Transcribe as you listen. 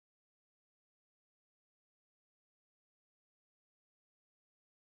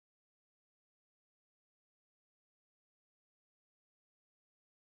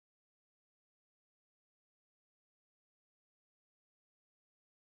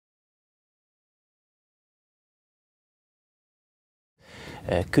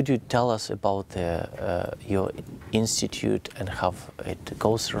Could you tell us about your institute and how it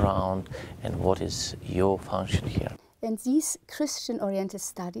goes around and what is your function here? And these Christian Oriental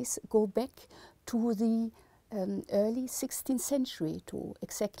studies go back to the early 16th century, to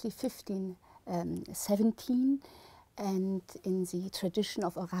exactly 1517, and in the tradition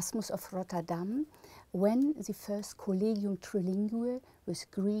of Erasmus of Rotterdam, when the first Collegium Trilingue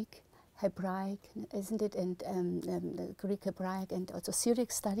with Greek, Hebraic, isn't it, and Greek, Hebraic, and also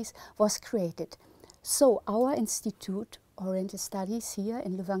Syriac studies was created. So our institute, Oriental Studies here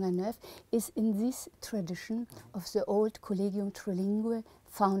in Louvain is in this tradition of the old Collegium Trilingue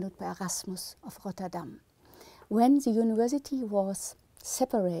founded by Erasmus of Rotterdam. When the university was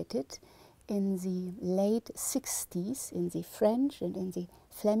separated in the late 60s, in the French and in the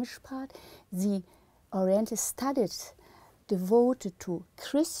Flemish part, the Oriental Studies devoted to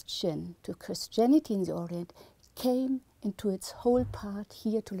Christianity in the Orient came into its whole part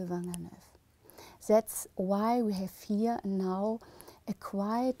here to Louvain. That's why we have here now a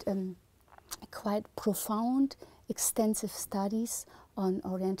quite profound, extensive studies on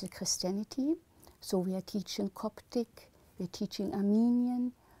Oriental Christianity. So we are teaching Coptic, we are teaching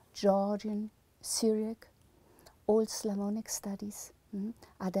Armenian, Georgian, Syriac, Old Slavonic studies,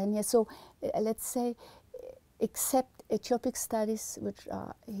 Adania. So let's say, except Ethiopic studies, which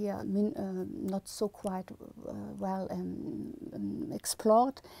are here not so quite well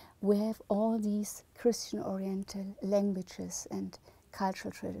explored, we have all these Christian Oriental languages and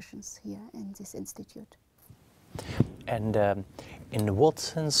cultural traditions here in this institute. And in what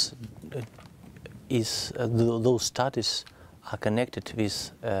sense is those studies are connected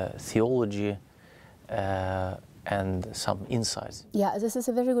with theology and some insights? Yeah, this is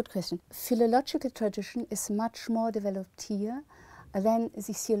a very good question. Philological tradition is much more developed here than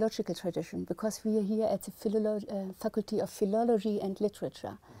the theological tradition, because we are here at the Faculty of Philology and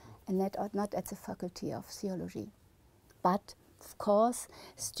Literature, and not at the Faculty of Theology. But of course,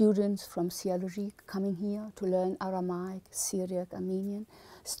 students from theology coming here to learn Aramaic, Syriac, Armenian.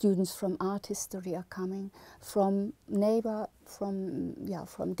 Students from art history are coming from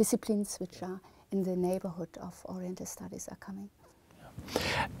disciplines which are in the neighborhood of Oriental Studies are coming.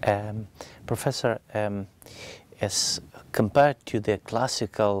 Professor, as compared to the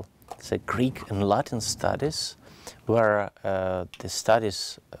classical, say, Greek and Latin studies, where the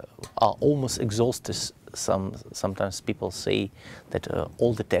studies are almost exhausted, sometimes people say that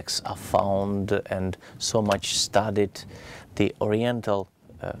all the texts are found and so much studied. The Oriental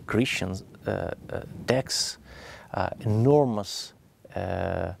Christian texts, enormous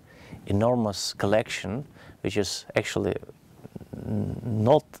collection, which is actually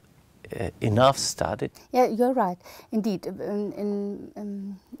not enough studied. Yeah, you're right. Indeed,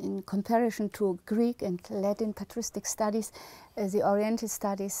 in comparison to Greek and Latin patristic studies, the Oriental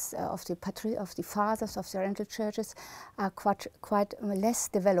studies of the fathers of the Oriental churches are quite less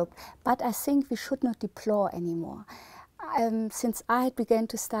developed. But I think we should not deplore anymore. Since I began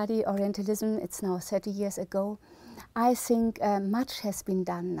to study Orientalism, it's now 30 years ago, I think much has been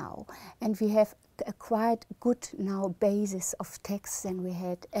done now, and we have a quite good now basis of texts than we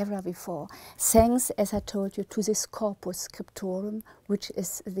had ever before. Thanks, as I told you, to this corpus scriptorum, which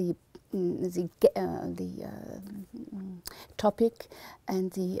is the topic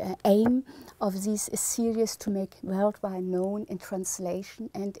and the aim of this series, to make worldwide known in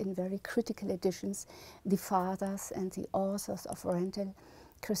translation and in very critical editions the fathers and the authors of Oriental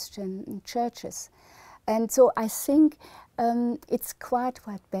Christian churches. And so I think it's quite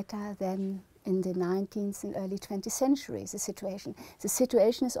better than in the 19th and early 20th centuries, the situation. The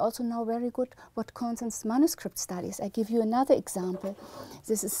situation is also now very good what concerns manuscript studies. I give you another example.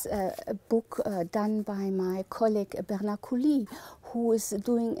 This is a book done by my colleague Bernard Coulis, who is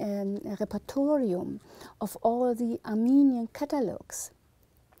doing a repertorium of all the Armenian catalogues.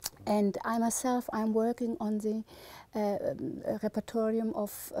 And I myself, I'm working on the repertorium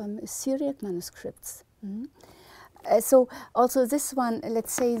of Syriac manuscripts. So also this one,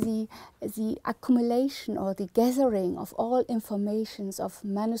 let's say the accumulation or the gathering of all informations of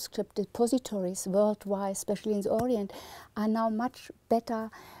manuscript depositories worldwide, especially in the Orient, are now much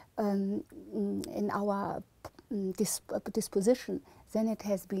better in our disposition than it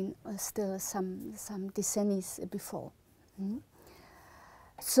has been still some decennies before.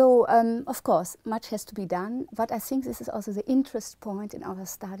 So, of course, much has to be done, but I think this is also the interest point in our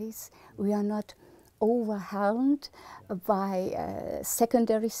studies. We are not overwhelmed by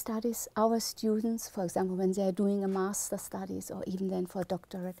secondary studies. Our students, for example, when they are doing a master studies or even then for a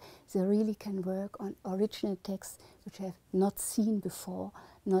doctorate, they really can work on original texts which they have not seen before,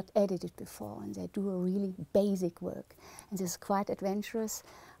 not edited before, and they do a really basic work. And this is quite adventurous,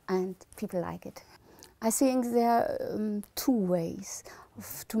 and people like it. I think there are two ways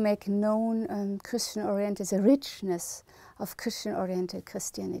to make known Christian-oriented, the richness of Christian-oriented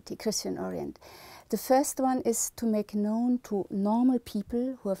Christianity, Christian-oriented. The first one is to make known to normal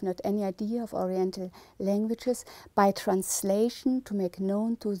people who have not any idea of Oriental languages, by translation, to make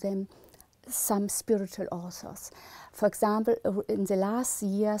known to them some spiritual authors. For example, in the last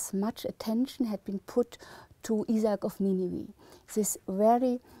years, much attention had been put to Isaac of Nineveh, this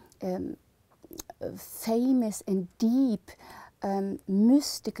very famous and deep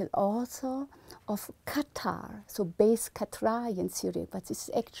mystical author of Qatar, so base Qatrai in Syria, but this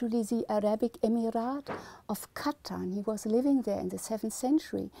is actually the Arabic Emirate of Qatar. And he was living there in the 7th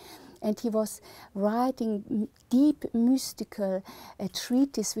century, and he was writing deep mystical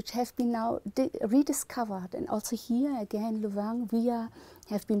treatises which have been now rediscovered. And also here again, Louvain,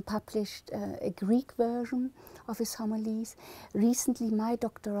 have been published a Greek version of his homilies. Recently, my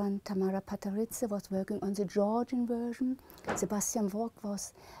doctorand Tamara Pataridze was working on the Georgian version. Sebastian Work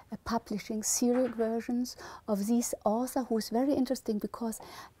was publishing Syriac versions of this author, who is very interesting because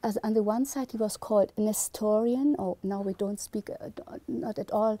on the one side he was called Nestorian, or now we don't speak not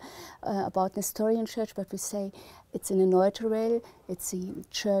at all about Nestorian church, but we say it's in a neutral, it's the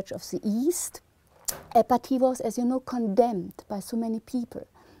church of the East. But he was, as you know, condemned by so many people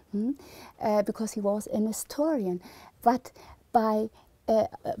because he was a Nestorian. But by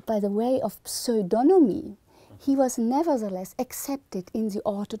the way of pseudonymy, he was nevertheless accepted in the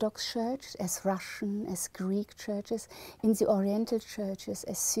Orthodox Church as Russian, as Greek churches, in the Oriental churches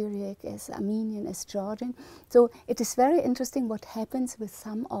as Syriac, as Armenian, as Georgian. So it is very interesting what happens with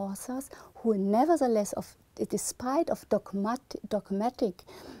some authors who nevertheless, despite of dogmatic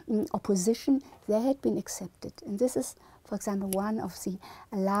opposition, they had been accepted. And this is, for example, one of the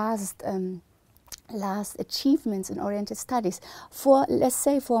last achievements in Oriental studies for, let's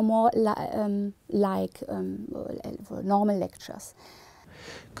say, for more for normal lectures.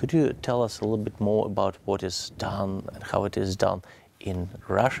 Could you tell us a little bit more about what is done and how it is done in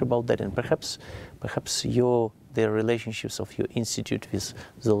Russia about that, and perhaps the relationships of your institute with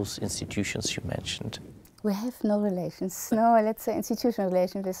those institutions you mentioned? We have no relations, no, let's say, institutional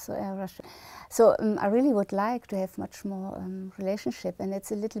relations with Russia. So I really would like to have much more relationship, and it's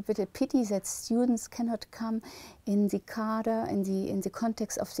a little bit a pity that students cannot come in the cadre, in the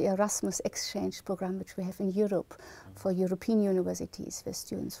context of the Erasmus exchange program, which we have in Europe for European universities, where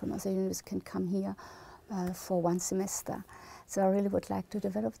students from other universities can come here for 1 semester. So I really would like to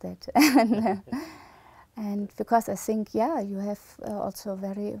develop that. And because I think, yeah, you have also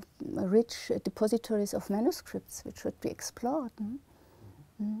very rich depositories of manuscripts which should be explored.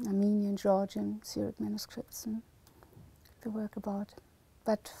 Armenian, Georgian, Syriac manuscripts to work about.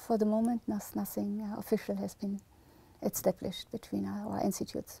 But for the moment, nothing official has been established between our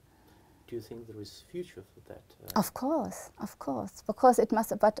institutes. Do you think there is future for that? Of course, because it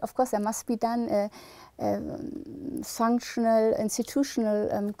must. But of course, there must be done a functional,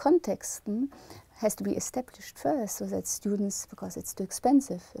 institutional context. Has to be established first, so that students, because it's too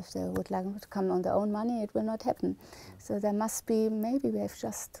expensive, if they would like to come on their own money, it will not happen. So there must be, maybe we have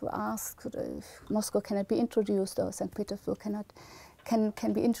just to ask if Moscow cannot be introduced, or St. Petersburg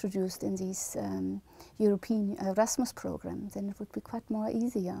can be introduced in these European Erasmus programs, then it would be quite more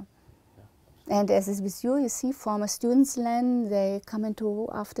easier. And as is with you see former students then they come into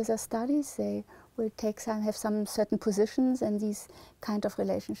after their studies, they will have some certain positions, and these kind of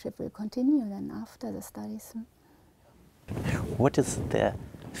relationship will continue then after the studies. What is the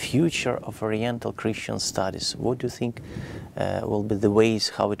future of Oriental Christian studies? What do you think will be the ways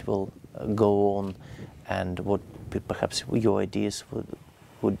how it will go on, and what perhaps your ideas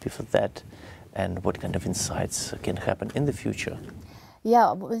would be for that, and what kind of insights can happen in the future?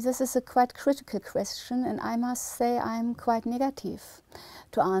 Yeah, this is a quite critical question, and I must say I'm quite negative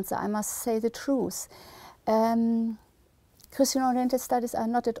to answer. I must say the truth. Christian-oriented studies are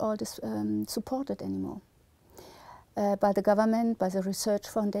not at all supported anymore by the government, by the research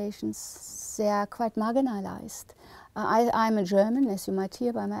foundations. They are quite marginalized. I'm a German, as you might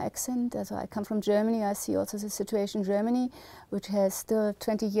hear by my accent. So I come from Germany. I see also the situation in Germany, which has still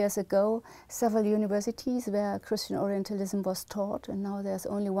 20 years ago several universities where Christian Orientalism was taught, and now there's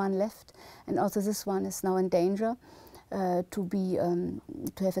only one left. And also this one is now in danger to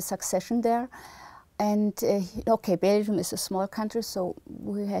have a succession there. And okay, Belgium is a small country, so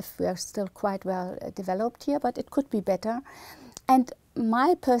we are still quite well developed here, but it could be better. And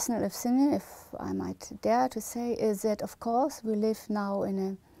my personal opinion, if I might dare to say, is that of course we live now in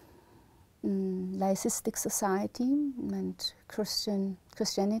a laicist society, and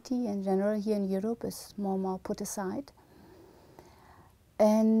Christianity in general here in Europe is more and more put aside.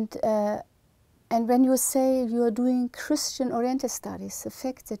 And when you say you are doing Christian Oriental Studies, the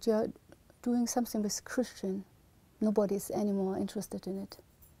fact that you are doing something with Christian, nobody is anymore interested in it.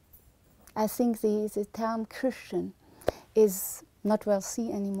 I think the term Christian is not well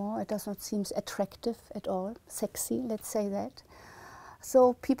seen anymore. It does not seem attractive at all, sexy, let's say that.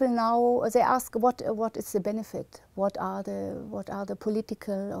 So people now, they ask what is the benefit? What are the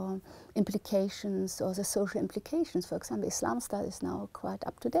political implications or the social implications? For example, Islam studies is now quite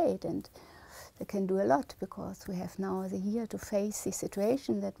up to date, and they can do a lot because we have now here to face the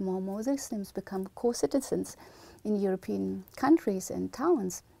situation that more Muslims become co-citizens in European countries and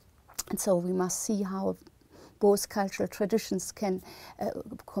towns. And so we must see how both cultural traditions can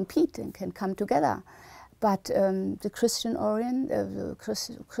compete and can come together. But the Christians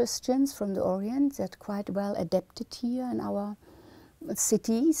from the Orient are quite well adapted here in our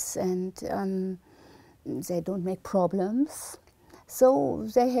cities, and they don't make problems. So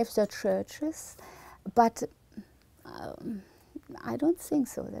they have their churches, but I don't think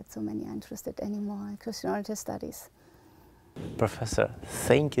so that so many are interested anymore in Christian Oriental Studies. Professor,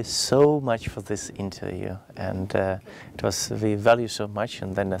 thank you so much for this interview, and we value so much,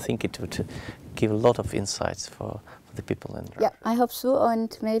 and then I think it would give a lot of insights for the people in Russia. Yeah, I hope so,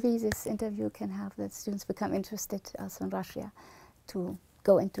 and maybe this interview can help that students become interested also in Russia to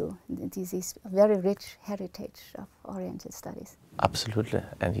go into this very rich heritage of Oriental Studies. Absolutely,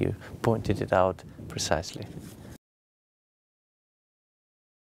 and you pointed it out precisely.